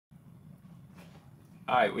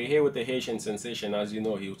Hi, we're here with the Haitian Sensation. As you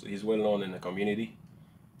know, he's well known in the community.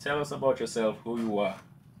 Tell us about yourself, who you are,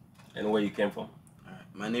 and where you came from. Alright,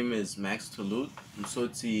 my name is Max Touloute. I'm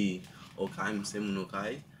sorti Okay, mse moun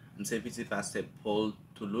Okay. Mse piti pastor Paul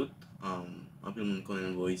Touloute. Anpil moun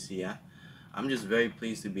konen vo isi ya. I'm just very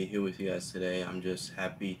pleased to be here with you guys today. I'm just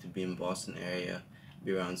happy to be in Boston area,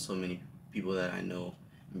 be around so many people that I know,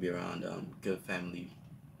 and be around good family.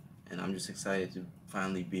 And I'm just excited to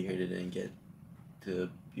finally be here today and get to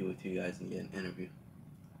be with you guys and get an interview.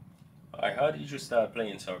 Alright, how did you start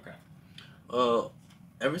playing soccer? Well,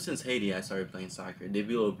 ever since Haiti, I started playing soccer.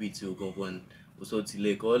 Depi ou piti ou konpon, ou soti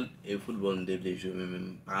l'ekol, e football m devle jwe men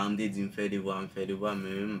men. Param de di m fè devwa, men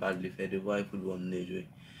men m bad vle fè devwa, e football m de jwe.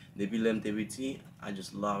 Depi lem te piti, I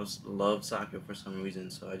just love soccer for some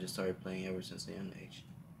reason, so I just started playing ever since a young age.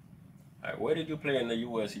 Alright, where did you play in the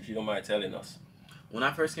U.S., if you don't mind telling us? When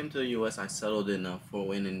I first came to the U.S., I settled in Fort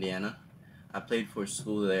Wayne, Indiana. I played for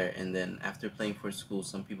school there, and then after playing for school,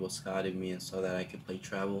 some people scouted me and saw that I could play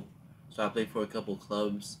travel. So I played for a couple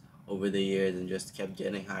clubs over the years and just kept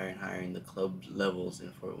getting higher and higher in the club levels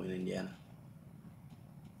in Fort Wayne, Indiana.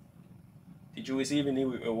 Did you receive any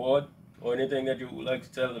award or anything that you would like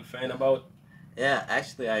to tell the fan about? Yeah,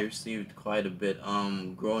 actually, I received quite a bit.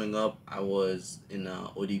 Growing up, I was in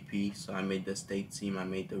ODP, so I made the state team. I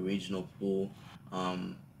made the regional pool.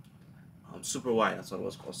 Um, Super Y, that's what it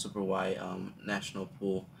was called, Super Y national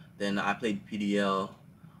pool. Then I played PDL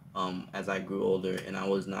as I grew older, and I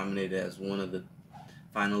was nominated as one of the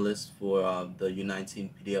finalists for the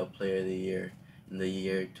U19 PDL Player of the Year in the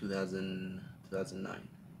year 2009.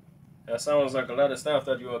 That sounds like a lot of stuff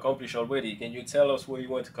that you accomplished already. Can you tell us where you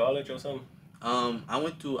went to college or something? I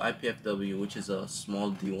went to IPFW, which is a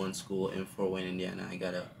small D1 school in Fort Wayne, Indiana. I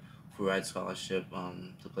got a full ride scholarship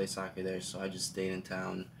to play soccer there, so I just stayed in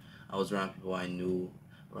town. I was around people I knew,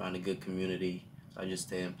 around a good community, so I just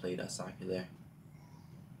stayed and played soccer there.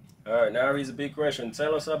 Alright, now here's a big question.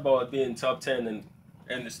 Tell us about being top 10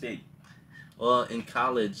 in the state. Well, in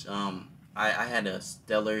college, I had a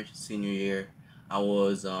stellar senior year. I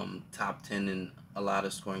was top 10 in a lot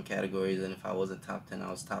of scoring categories, and if I wasn't top 10, I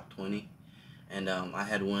was top 20. And I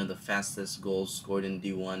had one of the fastest goals scored in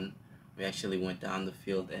D1. We actually went down the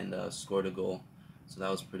field and scored a goal, so that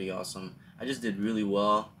was pretty awesome. I just did really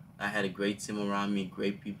well. I had a great team around me,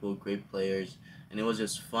 great people, great players, and it was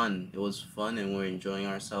just fun. It was fun, and we were enjoying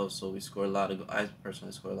ourselves. So we scored a lot of. I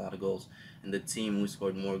personally scored a lot of goals, and the team we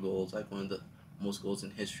scored more goals, like one of the most goals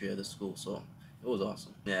in history of the school. So it was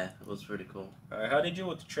awesome. Yeah, it was pretty cool. Alright, how did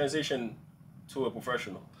you transition to a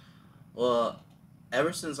professional? Well,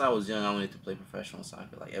 ever since I was young, I wanted to play professional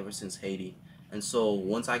soccer, like ever since Haiti. And so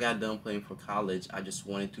once I got done playing for college, I just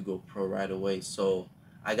wanted to go pro right away. So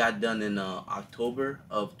I got done in October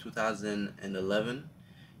of 2011.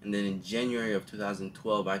 And then in January of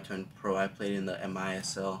 2012, I turned pro. I played in the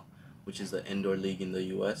MISL, which is the indoor league in the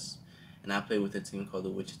U.S. And I played with a team called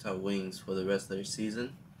the Wichita Wings for the rest of their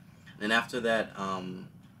season. And after that,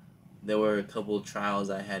 there were a couple of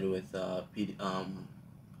trials I had with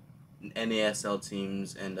NASL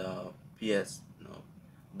teams and PS, no,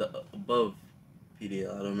 the above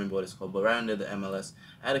PDL. I don't remember what it's called, but right under the MLS,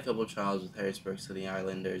 I had a couple of trials with Harrisburg City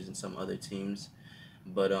Islanders and some other teams,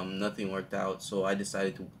 but nothing worked out. So I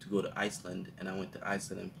decided to go to Iceland, and I went to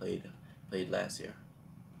Iceland and played last year.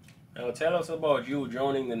 Now tell us about you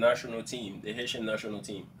joining the national team, the Haitian national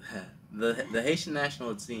team. The Haitian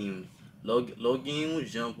national team. Log gen yon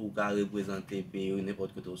jan pou ka reprezente pe yo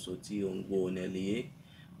nepot kote ou soti yon go ne liye.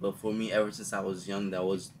 But for me, ever since I was young, that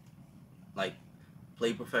was like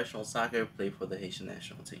play professional soccer, play for the Haitian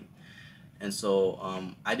national team. And so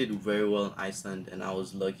I did very well in Iceland, and I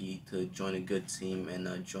was lucky to join a good team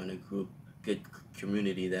and join a group, good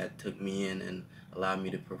community that took me in and allowed me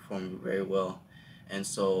to perform very well. And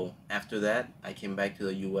so after that, I came back to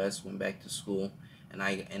the U.S., went back to school, and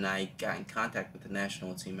I got in contact with the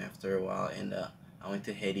national team after a while, and I went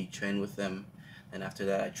to Haiti, trained with them, and after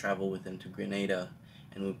that I traveled with them to Grenada,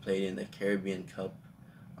 and we played in the Caribbean Cup.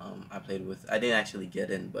 I didn't actually get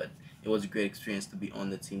in, but it was a great experience to be on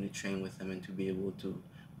the team, to train with them, and to be able to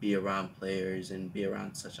be around players and be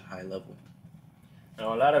around such a high level.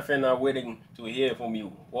 Now a lot of fans are waiting to hear from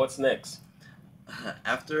you. What's next?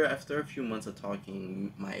 After a few months of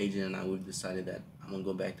talking, my agent and I, we've decided that I'm gonna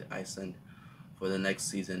go back to Iceland for the next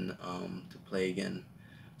season to play again.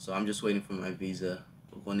 So I'm just waiting for my visa.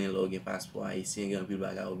 Konen lo gen passport Haitien gen pil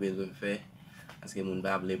bagay ou bezwen fè. Aske moun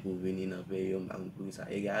ba ble pou veni nan pe yo, mba pou sa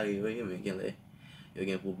e gare yo men gen le. Yo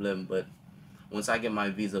gen problem, but once I get my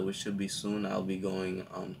visa, which should be soon, I'll be going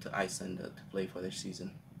to Iceland to play for their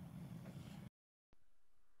season.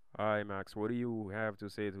 All right, Max, what do you have to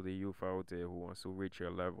say to the youth out there who wants to reach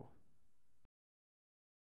your level?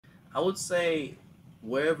 I would say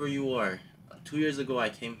wherever you are. 2 years ago, I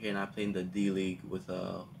came here and I played in the D League with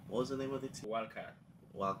what was the name of the team? Wildcat.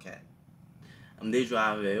 Wildcat. Desde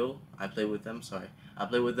Aveo, I played with them. Sorry, I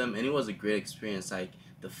played with them, and it was a great experience. Like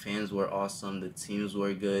the fans were awesome, the teams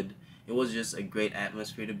were good. It was just a great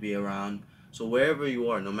atmosphere to be around. So wherever you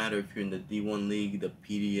are, no matter if you're in the D1 league, the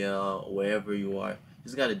PDL, wherever you are, you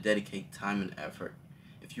just gotta dedicate time and effort.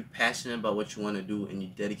 If you're passionate about what you want to do and you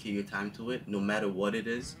dedicate your time to it, no matter what it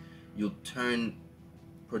is, you'll turn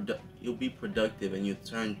you'll be productive and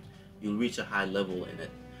you'll reach a high level in it.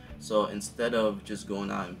 So instead of just going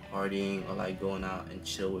out and partying or like going out and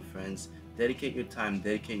chill with friends, dedicate your time,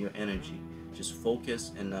 dedicate your energy, just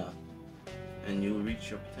focus and you'll reach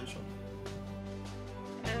your potential.